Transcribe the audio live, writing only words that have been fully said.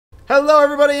Hello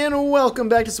everybody and welcome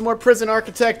back to some more Prison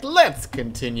Architect. Let's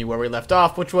continue where we left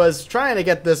off, which was trying to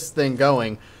get this thing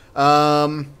going.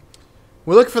 We're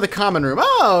looking for the common room.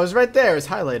 Oh, it was right there. It's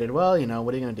highlighted. Well, you know,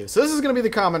 what are you going to do? So this is going to be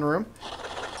the common room.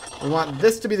 We want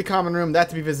this to be the common room, that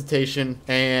to be visitation,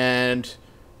 and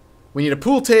we need a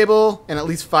pool table and at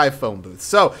least 5 phone booths.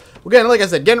 So, we're getting, like I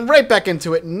said, getting right back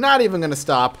into it. Not even going to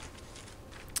stop.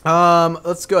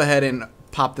 Let's go ahead and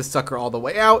pop this sucker all the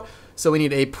way out. So we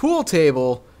need a pool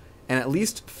table and at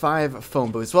least 5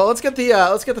 phone booths. Well, let's get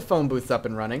the phone booths up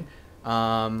and running.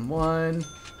 1,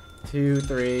 2,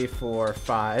 3, 4,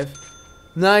 5.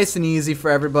 Nice and easy for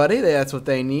everybody. That's what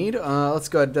they need. Let's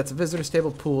go ahead. That's a visitors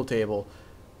table, pool table.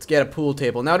 Let's get a pool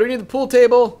table. Now, do we need the pool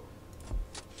table?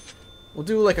 We'll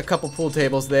do like a couple pool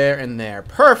tables there and there.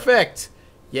 Perfect.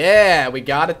 Yeah, we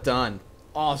got it done.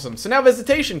 Awesome. So now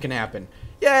visitation can happen.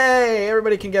 Yay!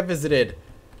 Everybody can get visited.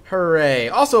 Hooray.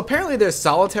 Also, apparently there's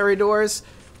solitary doors.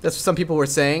 That's what some people were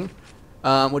saying,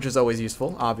 which is always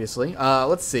useful, obviously.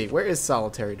 Let's see. Where is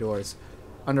solitary doors?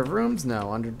 Under rooms?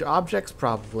 No. Under objects?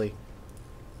 Probably.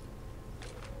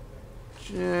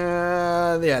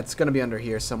 Yeah, it's going to be under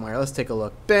here somewhere. Let's take a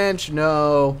look. Bench?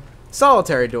 No.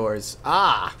 Solitary doors.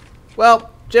 Ah. Well,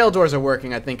 jail doors are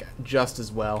working, I think, just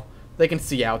as well. They can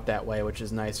see out that way, which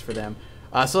is nice for them.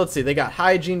 So let's see. They got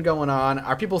hygiene going on.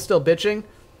 Are people still bitching?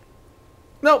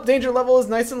 Nope, danger level is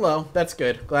nice and low. That's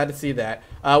good. Glad to see that.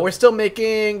 We're still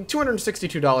making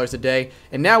 $262 a day,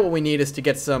 and now what we need is to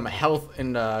get some health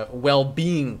and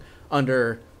well-being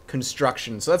under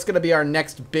construction. So that's going to be our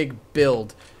next big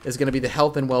build, is going to be the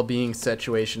health and well-being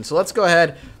situation. So let's go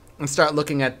ahead and start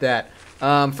looking at that.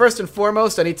 First and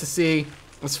foremost, I need to see,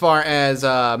 as far as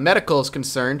medical is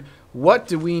concerned, what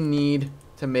do we need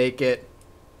to make it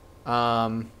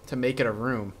a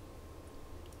room?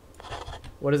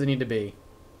 What does it need to be?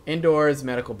 Indoors,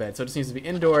 medical bed. So it just needs to be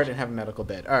indoor and have a medical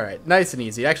bed. Alright, nice and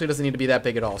easy. It actually doesn't need to be that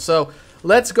big at all. So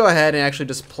let's go ahead and actually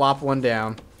just plop one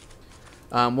down.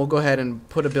 We'll go ahead and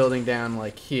put a building down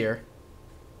like here.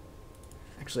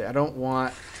 Actually, I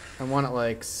want it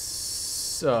like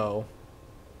so.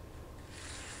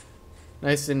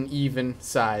 Nice and even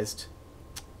sized.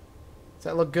 Does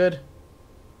that look good?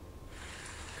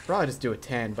 Could probably just do a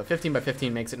 10, but 15 by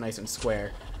 15 makes it nice and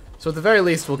square. So at the very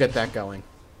least, we'll get that going.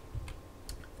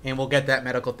 And we'll get that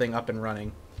medical thing up and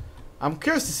running. I'm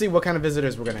curious to see what kind of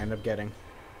visitors we're going to end up getting.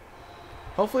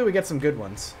 Hopefully we get some good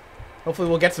ones. Hopefully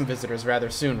we'll get some visitors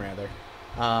soon.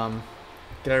 Get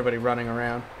everybody running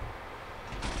around.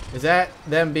 Is that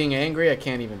them being angry? I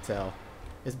can't even tell.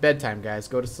 It's bedtime, guys.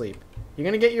 Go to sleep. You're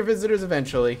going to get your visitors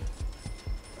eventually.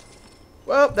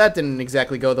 Well, that didn't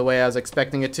exactly go the way I was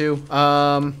expecting it to.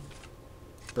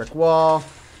 Brick wall.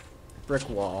 Brick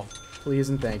wall. Please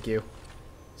and thank you.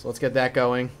 So let's get that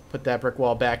going. Put that brick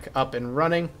wall back up and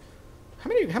running. How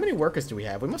many workers do we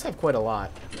have? We must have quite a lot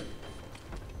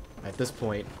at this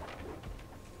point.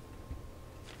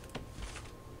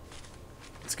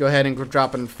 Let's go ahead and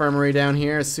drop an infirmary down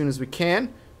here as soon as we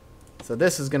can. So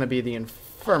this is going to be the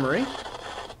infirmary.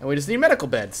 And we just need medical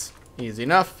beds. Easy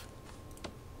enough.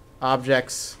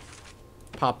 Objects.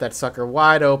 Pop that sucker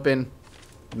wide open.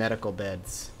 Medical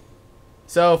beds.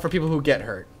 So for people who get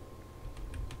hurt.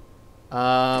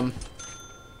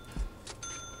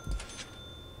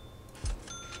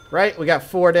 Right, we got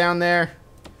 4 down there.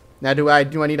 Now do I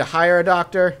need to hire a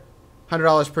doctor?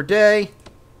 $100 per day.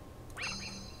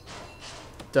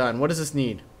 Done. What does this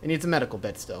need? It needs a medical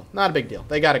bed still. Not a big deal.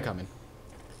 They got it coming.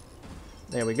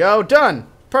 There we go. Done.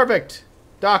 Perfect.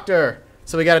 Doctor.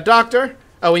 So we got a doctor.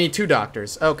 Oh, we need 2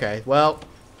 doctors. Okay, well,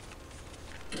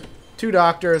 2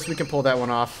 doctors. We can pull that one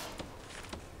off.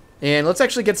 And let's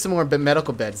actually get some more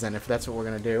medical beds then, if that's what we're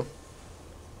going to do.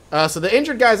 So the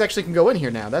injured guys actually can go in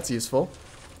here now. That's useful.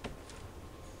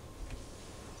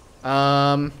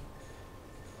 Let's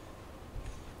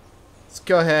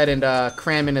go ahead and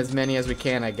cram in as many as we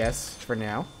can, I guess, for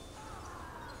now.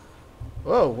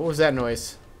 Whoa, what was that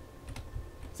noise?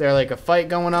 Is there like a fight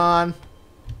going on?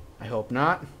 I hope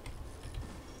not.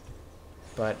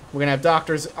 But we're going to have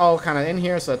doctors all kind of in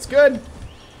here, so that's good.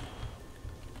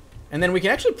 And then we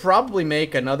can actually probably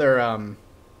make another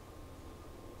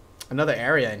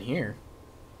area in here.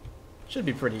 Should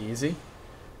be pretty easy.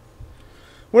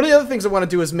 One of the other things I want to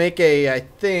do is make I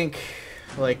think,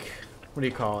 like, what do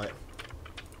you call it?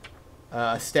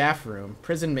 A staff room.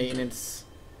 Prison maintenance.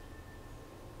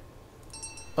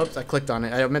 Oops, I clicked on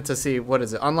it. I meant to see, what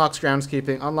is it? Unlocks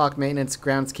groundskeeping, unlock maintenance,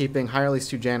 groundskeeping, hire at least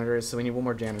 2 janitors, so we need 1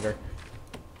 more janitor.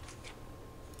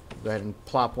 Go ahead and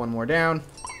plop 1 more down.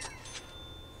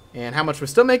 And how much we're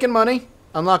still making money.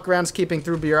 Unlock groundskeeping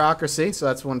through bureaucracy. So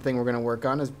that's one thing we're going to work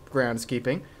on is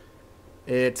groundskeeping.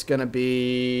 It's going to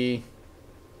be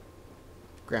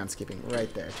groundskeeping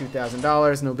right there.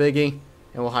 $2,000, no biggie.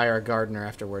 And we'll hire a gardener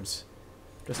afterwards.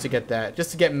 Just to get that,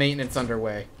 just to get maintenance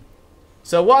underway.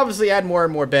 So we'll obviously add more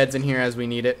and more beds in here as we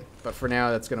need it. But for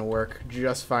now, that's going to work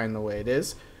just fine the way it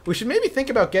is. We should maybe think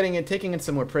about taking in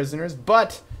some more prisoners.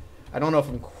 But I don't know if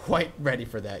I'm quite ready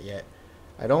for that yet.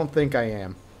 I don't think I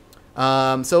am.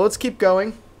 So let's keep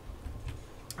going.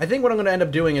 I think what I'm going to end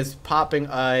up doing is popping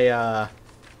a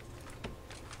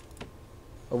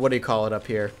what do you call it up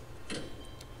here?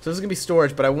 So this is going to be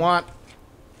storage, but I want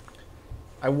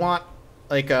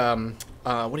like,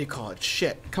 what do you call it?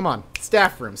 Shit. Come on.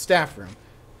 Staff room.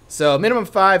 So minimum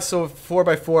 5, so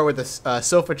 4x4 with a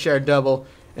sofa chair double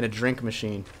and a drink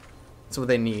machine. That's what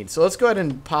they need. So let's go ahead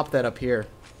and pop that up here.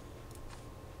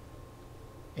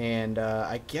 And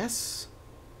I guess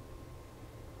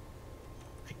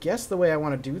the way I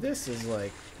want to do this is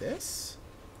like this.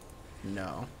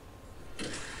 No.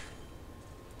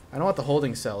 I don't want the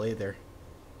holding cell either.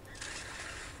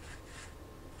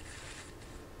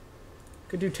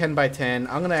 Could do 10 by 10.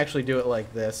 I'm gonna actually do it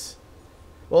like this.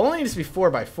 Well, it only needs to be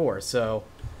 4 by 4, so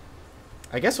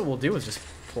I guess what we'll do is just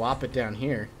plop it down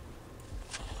here,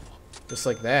 just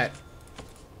like that.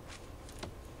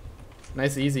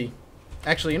 Nice, easy.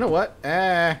 Actually, you know what?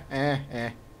 Sorry.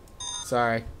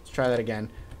 Let's try that again.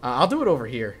 I'll do it over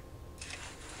here.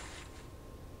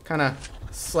 Kind of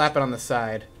slap it on the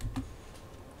side,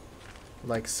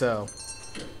 like so.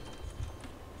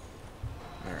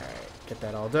 All right, get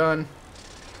that all done.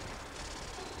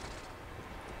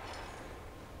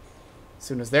 As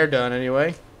soon as they're done,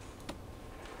 anyway.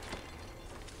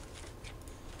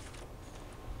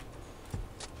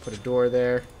 Put a door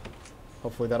there.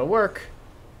 Hopefully that'll work.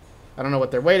 I don't know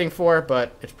what they're waiting for,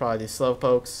 but it's probably these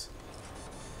slowpokes.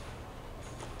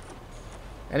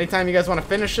 Anytime you guys want to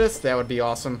finish this, that would be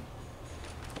awesome.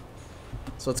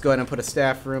 So let's go ahead and put a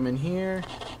staff room in here.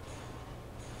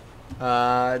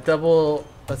 Double,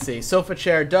 let's see, sofa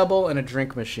chair double and a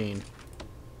drink machine.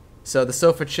 So the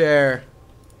sofa chair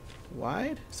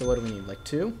wide. So what do we need? Like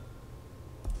 2?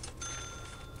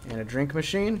 And a drink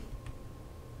machine.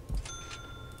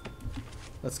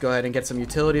 Let's go ahead and get some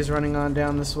utilities running on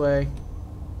down this way.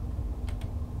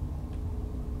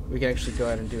 We can actually go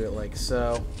ahead and do it like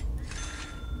so.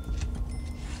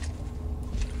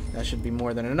 That should be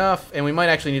more than enough. And we might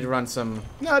actually need to run some...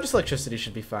 No, just electricity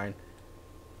should be fine.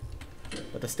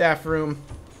 But the staff room...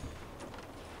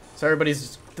 So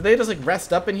everybody's... Do they just like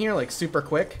rest up in here like super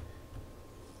quick?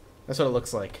 That's what it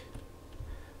looks like.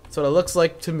 That's what it looks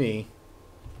like to me.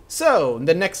 So,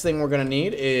 the next thing we're going to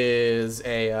need is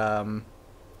a...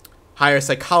 hire a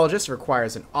psychologist. It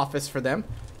requires an office for them.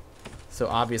 So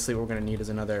obviously what we're going to need is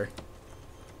another...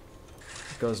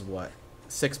 It goes what?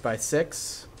 6 by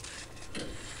 6.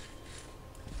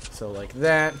 So like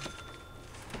that.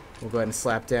 We'll go ahead and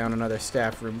slap down another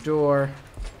staff room door.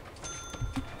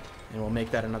 And we'll make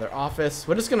that another office.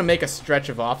 We're just going to make a stretch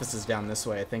of offices down this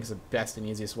way. I think is the best and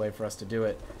easiest way for us to do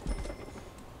it.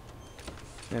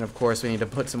 And of course we need to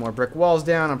put some more brick walls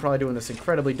down. I'm probably doing this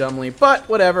incredibly dumbly, but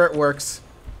whatever, it works.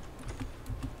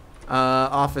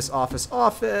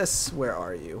 Office. Where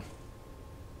are you?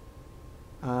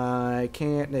 I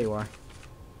can't. There you are.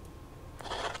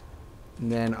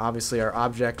 And then obviously our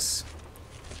objects.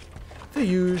 The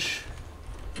huge.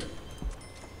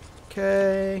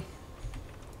 Okay.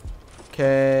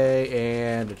 Okay,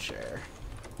 and a chair.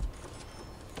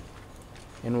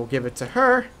 And we'll give it to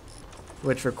her,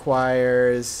 which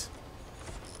requires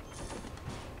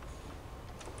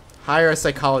hire a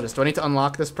psychologist. Do I need to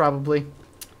unlock this probably?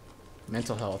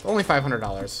 Mental health. Only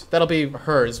 $500. That'll be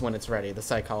hers when it's ready. The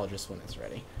psychologist when it's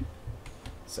ready.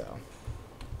 So,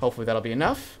 hopefully that'll be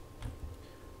enough.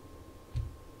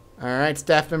 Alright,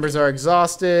 staff members are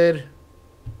exhausted.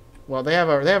 Well, they have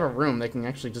a room. They can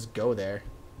actually just go there.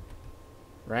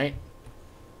 Right?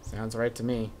 Sounds right to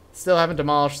me. Still haven't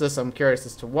demolished this. I'm curious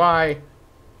as to why.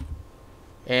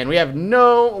 And we have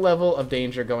no level of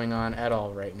danger going on at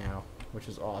all right now, which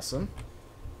is awesome.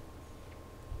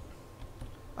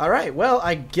 Alright, well,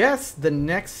 I guess the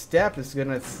next step is going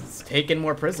to take in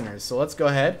more prisoners. So let's go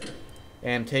ahead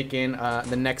and take in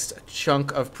the next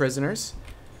chunk of prisoners.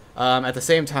 At the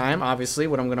same time, obviously,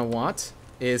 what I'm going to want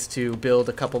is to build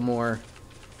a couple more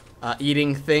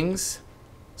eating things.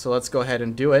 So let's go ahead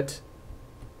and do it.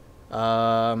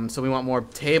 So we want more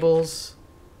tables.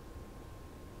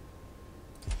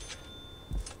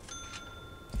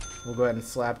 We'll go ahead and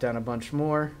slap down a bunch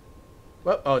more.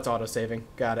 Whoa, oh, it's auto-saving.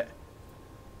 Got it.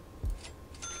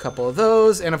 A couple of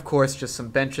those, and of course, just some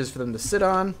benches for them to sit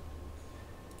on.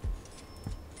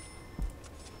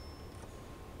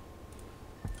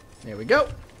 There we go.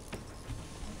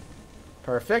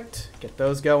 Perfect. Get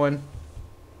those going.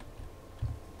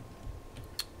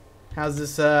 How's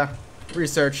this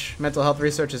research? Mental health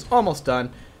research is almost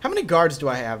done. How many guards do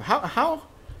I have? How?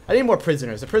 I need more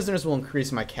prisoners. The prisoners will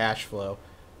increase my cash flow.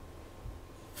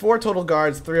 4 total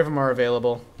guards. 3 of them are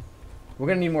available. We're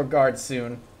going to need more guards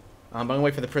soon. I'm going to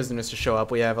wait for the prisoners to show up.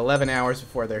 We have 11 hours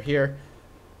before they're here.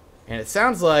 And it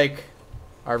sounds like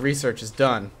our research is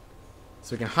done.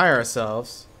 So we can hire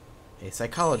ourselves a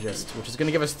psychologist, which is going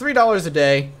to give us $3 a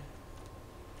day.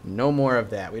 No more of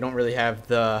that. We don't really have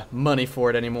the money for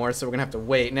it anymore, so we're going to have to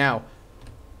wait. Now,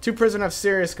 2 prisoners have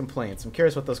serious complaints. I'm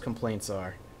curious what those complaints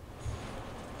are.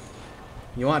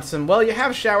 You want some... Well, you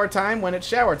have shower time when it's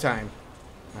shower time.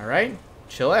 Alright?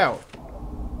 Chill out.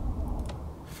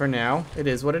 For now, it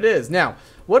is what it is. Now,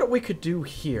 what we could do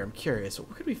here, I'm curious.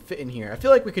 What could we fit in here? I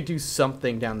feel like we could do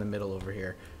something down the middle over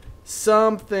here.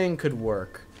 Something could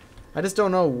work. I just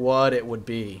don't know what it would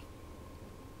be.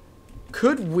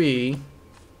 Could we...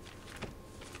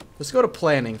 Let's go to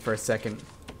planning for a second.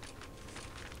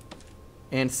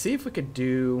 And see if we could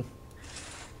do...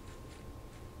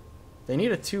 They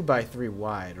need a 2x3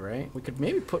 wide, right? We could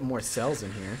maybe put more cells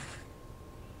in here.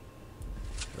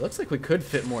 It looks like we could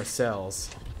fit more cells.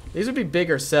 These would be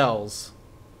bigger cells.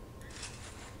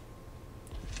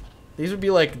 These would be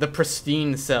like the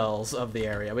pristine cells of the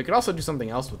area. We could also do something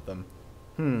else with them.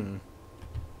 And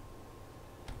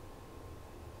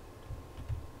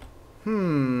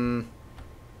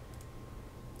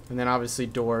then obviously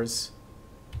doors.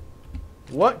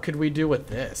 What could we do with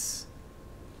this?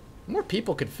 More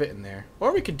people could fit in there.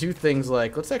 Or we could do things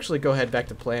like, let's actually go ahead back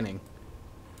to planning.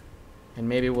 And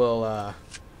maybe we'll,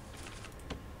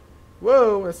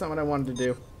 whoa, that's not what I wanted to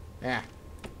do. Ah.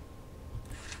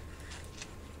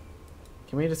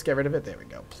 Can we just get rid of it? There we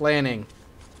go. Planning.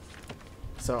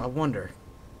 So I wonder.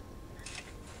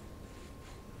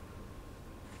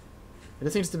 It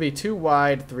just needs to be 2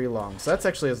 wide, 3 long. So that's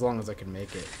actually as long as I can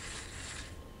make it.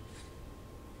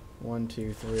 1,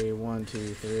 2, 3, 1,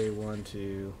 2, 3, 1,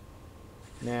 2.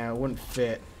 Nah, it wouldn't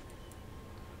fit.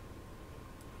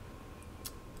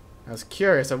 I was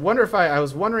curious. I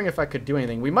was wondering if I could do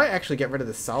anything. We might actually get rid of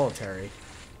the solitary.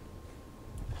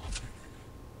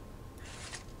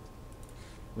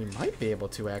 We might be able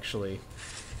to actually.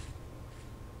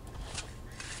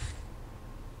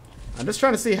 I'm just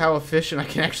trying to see how efficient I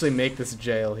can actually make this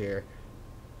jail here.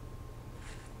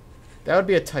 That would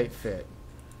be a tight fit.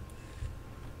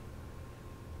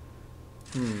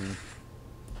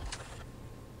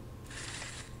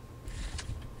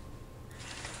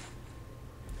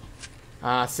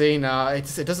 See, no,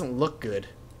 it doesn't look good.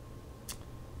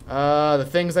 The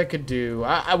things I could do.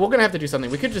 We're gonna have to do something.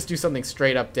 We could just do something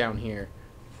straight up down here.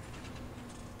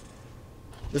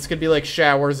 This could be like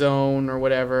shower zone or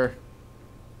whatever.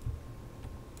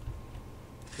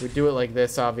 We'd do it like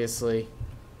this, obviously.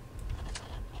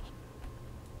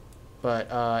 But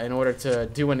in order to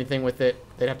do anything with it,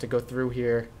 they'd have to go through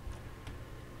here.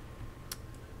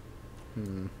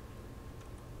 Then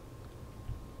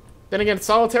again,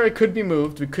 solitary could be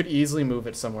moved. We could easily move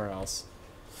it somewhere else.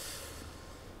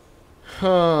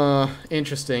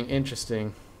 Interesting,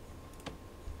 interesting.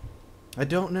 I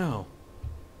don't know.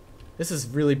 This is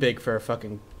really big for a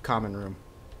fucking common room.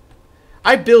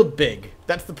 I build big.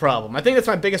 That's the problem. I think that's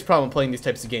my biggest problem playing these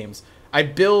types of games. I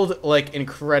build, like,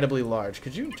 incredibly large.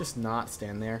 Could you just not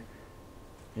stand there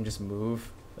and just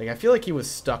move? Like, I feel like he was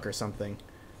stuck or something.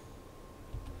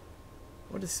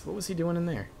 What was he doing in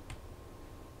there?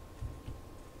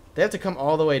 They have to come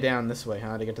all the way down this way,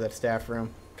 huh, to get to that staff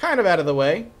room. Kind of out of the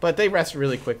way, but they rest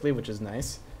really quickly, which is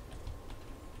nice.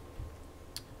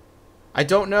 I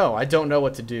don't know. I don't know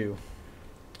what to do.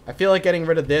 I feel like getting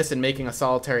rid of this and making a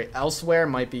solitary elsewhere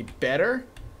might be better.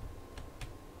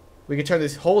 We could turn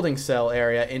this holding cell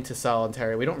area into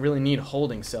solitary. We don't really need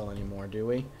holding cell anymore, do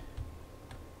we?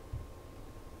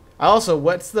 Also,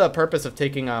 what's the purpose of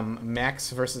taking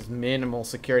max versus minimal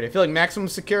security? I feel like maximum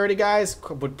security guys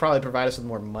would probably provide us with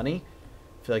more money.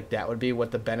 I feel like that would be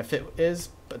what the benefit is,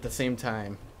 but at the same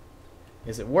time,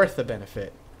 is it worth the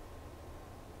benefit?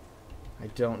 I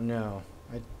don't know.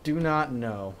 I do not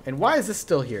know. And why is this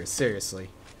still here? Seriously.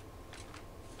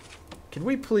 Can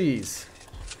we please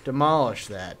demolish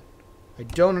that? I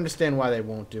don't understand why they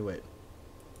won't do it.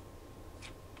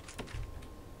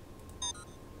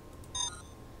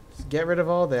 Just get rid of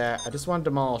all that. I just want to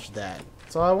demolish that.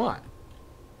 That's all I want.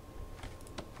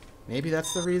 Maybe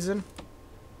that's the reason.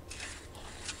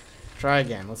 Try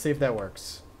again. Let's see if that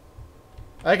works.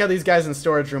 I like how these guys in the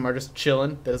storage room are just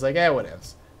chilling. That is like, eh,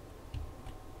 whatevs.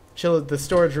 Chill. The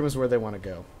storage room is where they want to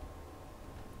go.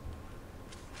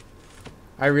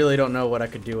 I really don't know what I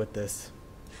could do with this.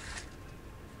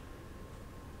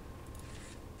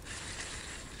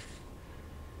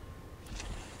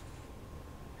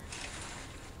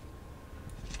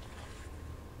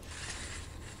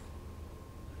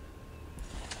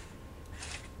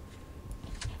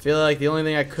 I feel like the only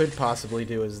thing I could possibly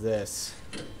do is this.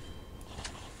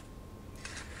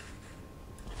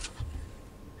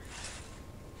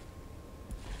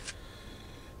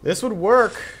 This would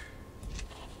work.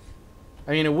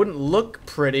 I mean, it wouldn't look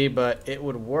pretty, but it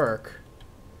would work.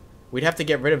 We'd have to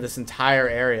get rid of this entire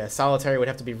area. Solitary would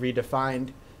have to be redefined.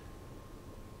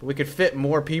 But we could fit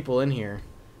more people in here.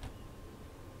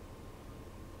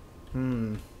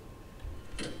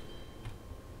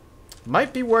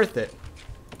 Might be worth it.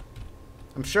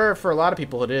 I'm sure for a lot of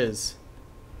people it is.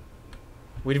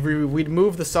 We'd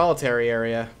move the solitary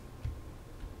area.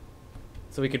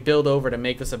 So we could build over to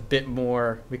make this a bit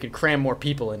more... We could cram more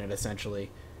people in it,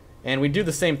 essentially. And we do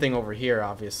the same thing over here,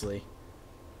 obviously.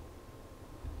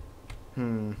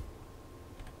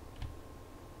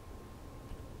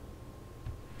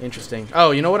 Interesting.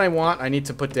 Oh, you know what I want? I need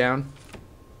to put down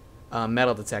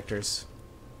metal detectors.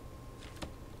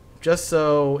 Just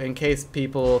so, in case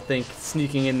people think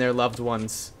sneaking in their loved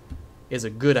ones is a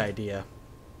good idea.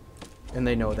 And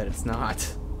they know that it's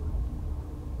not.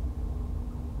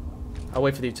 I'll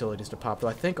wait for the utilities to pop, though.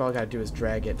 I think all I gotta do is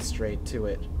drag it straight to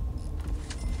it.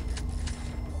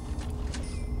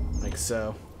 Like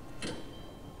so.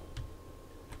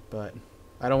 But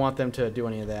I don't want them to do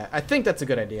any of that. I think that's a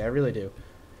good idea. I really do.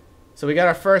 So we got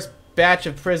our first batch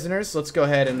of prisoners. Let's go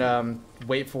ahead and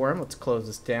wait for them. Let's close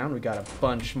this down. We got a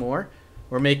bunch more.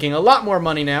 We're making a lot more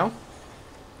money now.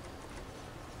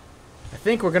 I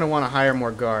think we're going to want to hire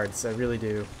more guards. I really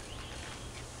do.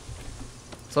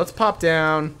 So let's pop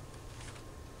down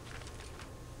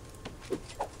a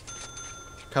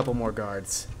couple more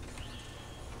guards.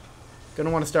 Going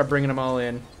to want to start bringing them all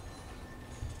in.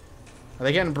 Are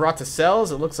they getting brought to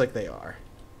cells? It looks like they are.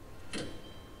 A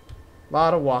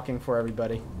lot of walking for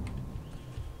everybody.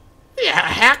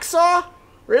 Yeah, a hacksaw?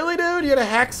 Really, dude? You had a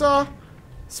hacksaw?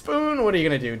 Spoon? What are you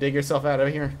going to do? Dig yourself out of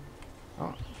here?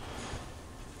 Oh.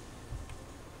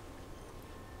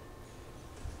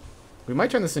 We might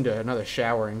turn this into another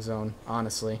showering zone,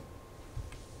 honestly.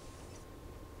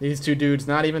 These two dudes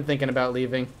not even thinking about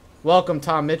leaving. Welcome,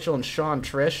 Tom Mitchell and Sean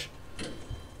Trish.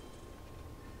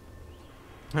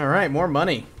 Alright, more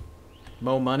money.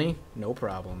 Mo money, no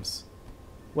problems.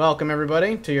 Welcome,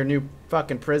 everybody, to your new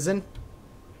fucking prison.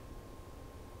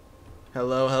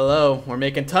 Hello, hello. We're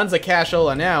making tons of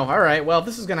cashola now. Alright, well,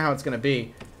 this is how it's gonna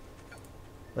be.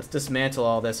 Let's dismantle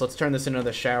all this. Let's turn this into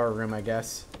the shower room, I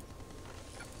guess.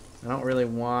 I don't really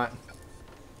want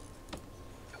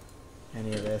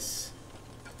any of this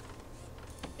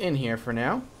in here for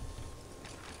now.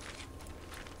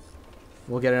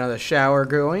 We'll get another shower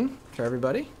going for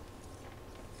everybody.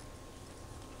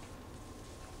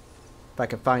 If I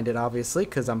can find it, obviously,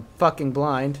 because I'm fucking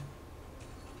blind.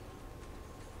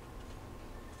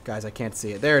 Guys, I can't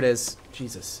see it. There it is.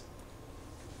 Jesus.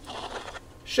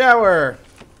 Shower!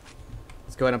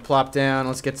 Let's go ahead and plop down.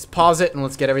 Let's pause it, and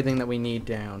let's get everything that we need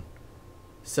down.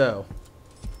 So,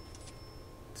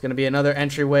 it's going to be another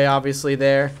entryway, obviously,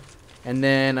 there. And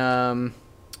then,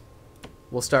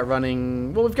 we'll start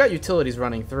running... Well, we've got utilities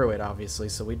running through it, obviously,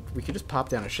 so we could just pop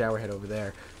down a shower head over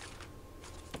there.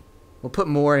 We'll put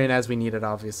more in as we need it,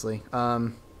 obviously.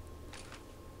 So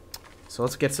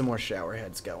let's get some more shower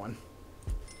heads going.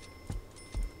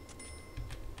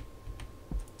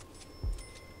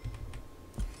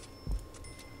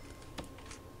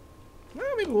 Well,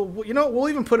 maybe we'll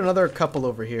even put another couple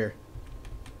over here.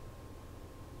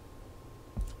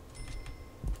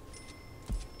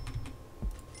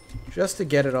 Just to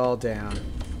get it all down.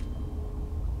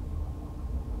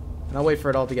 And I'll wait for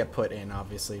it all to get put in,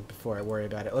 obviously, before I worry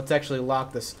about it. Let's actually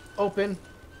lock this open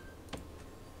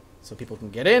so people can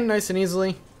get in nice and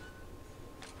easily.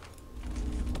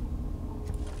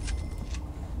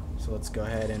 So let's go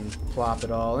ahead and plop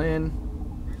it all in.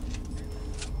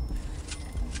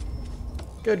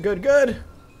 Good, good, good.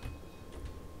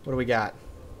 What do we got?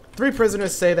 3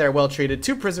 prisoners say they are well treated.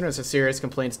 2 prisoners have serious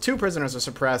complaints. 2 prisoners are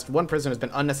suppressed. 1 prisoner has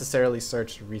been unnecessarily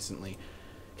searched recently.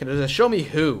 Can it show me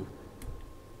who?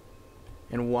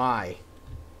 And why?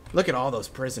 Look at all those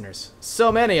prisoners.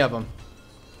 So many of them.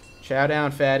 Chow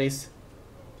down, fatties.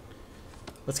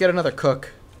 Let's get another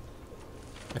cook.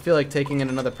 I feel like taking in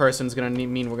another person is going to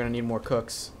mean we're going to need more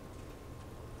cooks.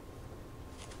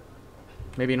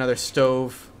 Maybe another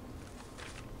stove.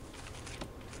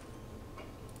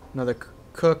 Another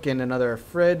cook and another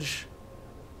fridge.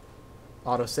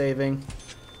 Auto-saving.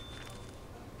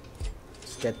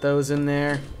 Just get those in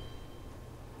there.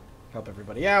 Help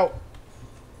everybody out.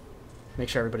 Make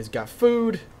sure everybody's got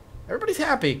food. Everybody's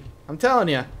happy. I'm telling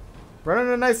you.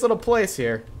 Running a nice little place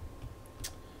here.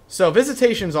 So,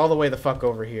 visitation's all the way the fuck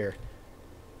over here.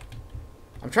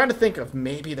 I'm trying to think of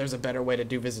maybe there's a better way to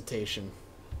do visitation.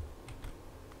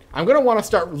 I'm going to want to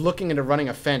start looking into running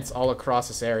a fence all across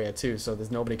this area, too, so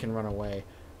there's nobody can run away.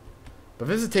 But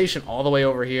visitation all the way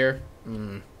over here,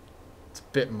 it's a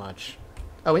bit much.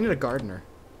 Oh, we need a gardener.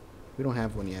 We don't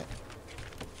have one yet.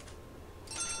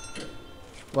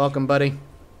 Welcome, buddy.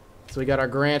 So we got our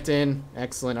grant in.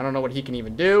 Excellent. I don't know what he can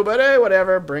even do, but hey,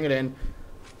 whatever. Bring it in.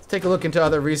 Let's take a look into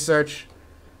other research.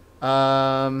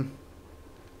 Clone.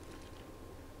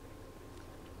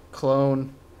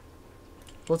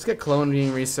 Let's get clone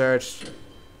being researched.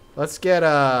 Let's get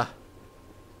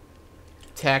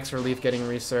tax relief getting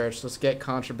researched. Let's get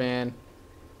contraband.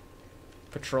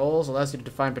 Patrols allows you to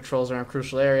define patrols around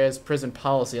crucial areas. Prison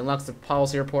policy unlocks the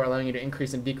policy report, allowing you to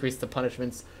increase and decrease the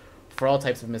punishments for all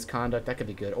types of misconduct. That could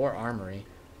be good. Or armory.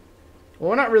 Well,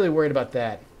 we're not really worried about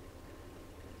that.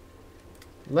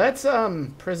 Let's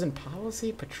prison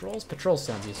policy patrols. Patrols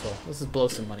sounds useful. Let's just blow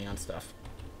some money on stuff.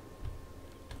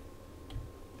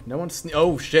 No one's...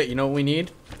 Oh, shit. You know what we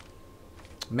need?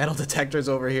 Metal detectors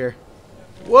over here.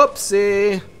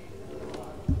 Whoopsie.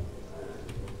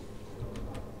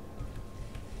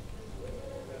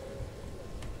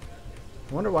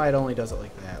 I wonder why it only does it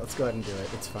like that. Let's go ahead and do it.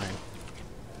 It's fine.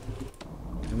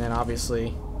 And then,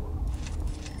 obviously...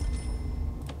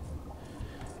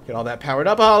 Get all that powered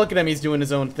up. Oh, look at him. He's doing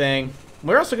his own thing.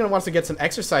 We're also going to want to get some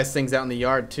exercise things out in the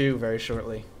yard, too, very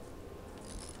shortly.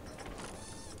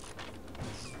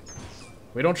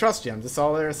 We don't trust you. I'm just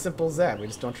all there as simple as that. We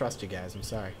just don't trust you guys. I'm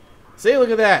sorry. See, look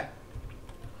at that.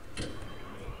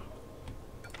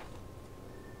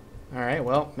 Alright,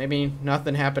 well, maybe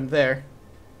nothing happened there.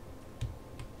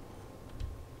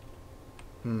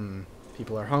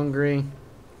 People are hungry.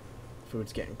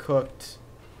 Food's getting cooked.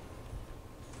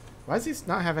 Why does he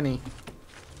not have any...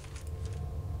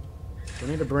 Do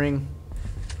we need to bring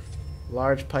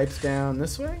large pipes down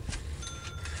this way?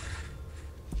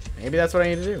 Maybe that's what I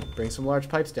need to do. Bring some large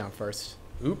pipes down first.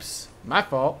 Oops. My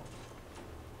fault.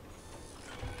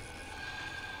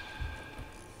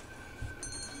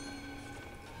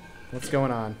 What's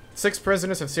going on? 6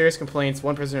 prisoners have serious complaints.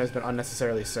 1 prisoner has been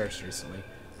unnecessarily searched recently.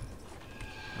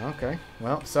 Okay.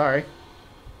 Well, sorry.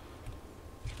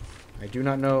 I do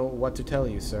not know what to tell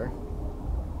you, sir.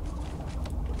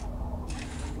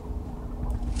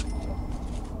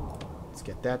 Let's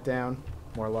get that down.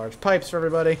 More large pipes for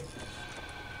everybody.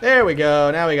 There we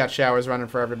go. Now we got showers running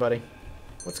for everybody.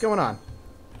 What's going on?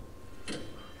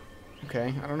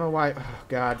 Okay, I don't know why. Oh,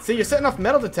 God. See, you're setting off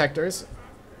metal detectors,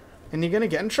 and you're going to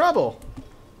get in trouble.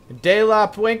 De la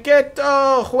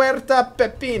Puenqueto Huerta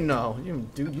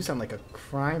Pepino. Dude, you sound like a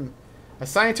crime. A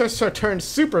scientist turned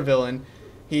supervillain.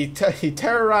 He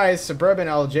terrorized suburban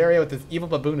Algeria with his evil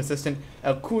baboon assistant,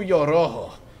 El Cuyo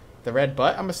Rojo. The red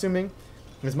butt, I'm assuming.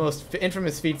 His most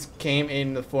infamous feats came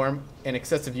in the form and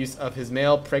excessive use of his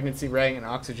male pregnancy ring and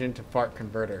oxygen to fart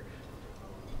converter.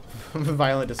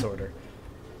 Violent disorder.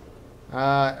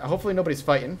 Hopefully nobody's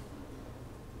fighting.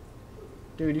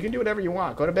 Dude, you can do whatever you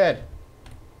want. Go to bed.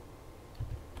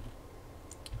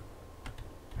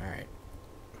 Alright.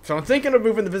 So I'm thinking of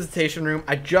moving the visitation room.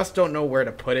 I just don't know where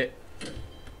to put it.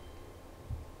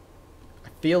 I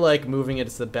feel like moving it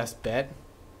is the best bet.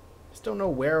 Just don't know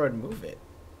where I would move it.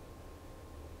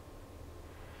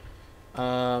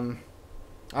 I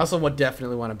also would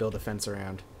definitely want to build a fence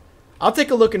around. I'll take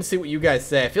a look and see what you guys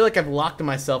say. I feel like I've locked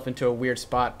myself into a weird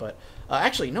spot, but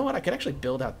actually, you know what? I could actually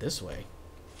build out this way.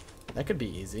 That could be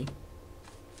easy.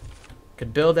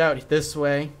 Could build out this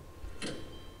way,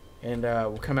 and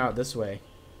we'll come out this way.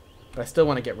 But I still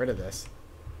want to get rid of this.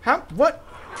 How? What?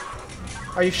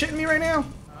 Are you shitting me right now?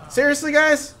 Seriously,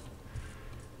 guys?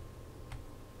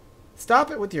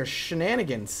 Stop it with your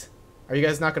shenanigans. Are you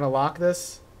guys not going to lock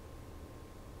this?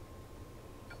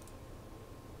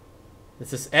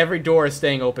 This is every door is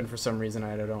staying open for some reason.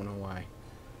 I don't know why.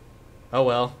 Oh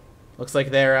well. Looks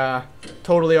like they're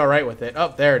totally alright with it.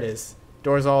 Oh, there it is.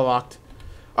 Door's all locked.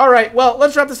 Alright, well,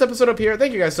 let's wrap this episode up here.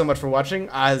 Thank you guys so much for watching.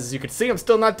 As you can see, I'm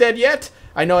still not dead yet.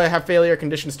 I know I have failure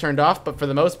conditions turned off, but for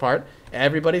the most part,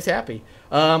 everybody's happy.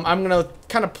 I'm going to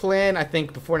kind of plan, I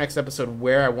think, before next episode,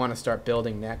 where I want to start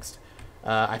building next.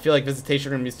 I feel like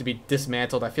visitation room needs to be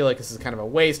dismantled. I feel like this is kind of a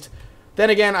waste.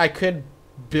 Then again, I could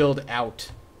build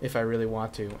out if I really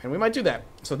want to, and we might do that.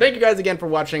 So thank you guys again for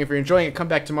watching. If you're enjoying it, come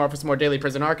back tomorrow for some more Daily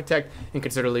Prison Architect, and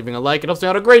consider leaving a like. It helps me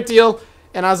out a great deal,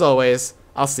 and as always,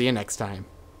 I'll see you next time.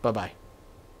 Bye-bye.